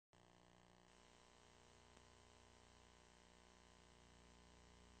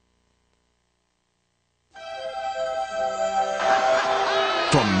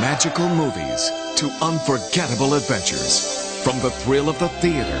magical movies to unforgettable adventures, from the thrill of the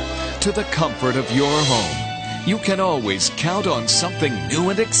theater to the comfort of your home, you can always count on something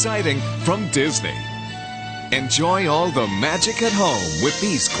new and exciting from Disney. Enjoy all the magic at home with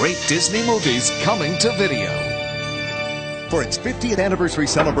these great Disney movies coming to video. For its 50th anniversary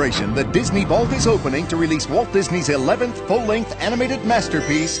celebration, the Disney Vault is opening to release Walt Disney's 11th full-length animated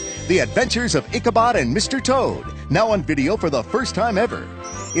masterpiece, The Adventures of Ichabod and Mr. Toad, now on video for the first time ever.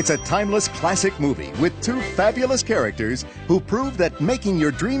 It's a timeless classic movie with two fabulous characters who prove that making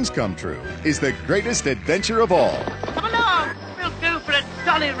your dreams come true is the greatest adventure of all. Come along, we'll go for a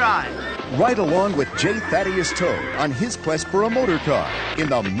jolly ride. Ride along with J. Thaddeus Toad on his quest for a motor car in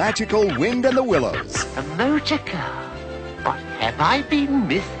the magical Wind and the Willows. A motor car? What have I been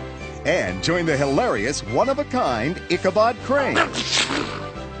missing? And join the hilarious, one-of-a-kind Ichabod Crane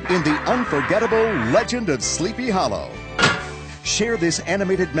in the unforgettable Legend of Sleepy Hollow. Share this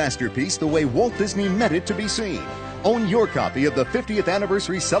animated masterpiece the way Walt Disney meant it to be seen. Own your copy of the 50th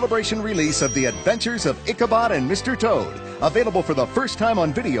anniversary celebration release of The Adventures of Ichabod and Mr. Toad, available for the first time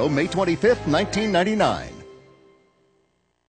on video May 25th, 1999.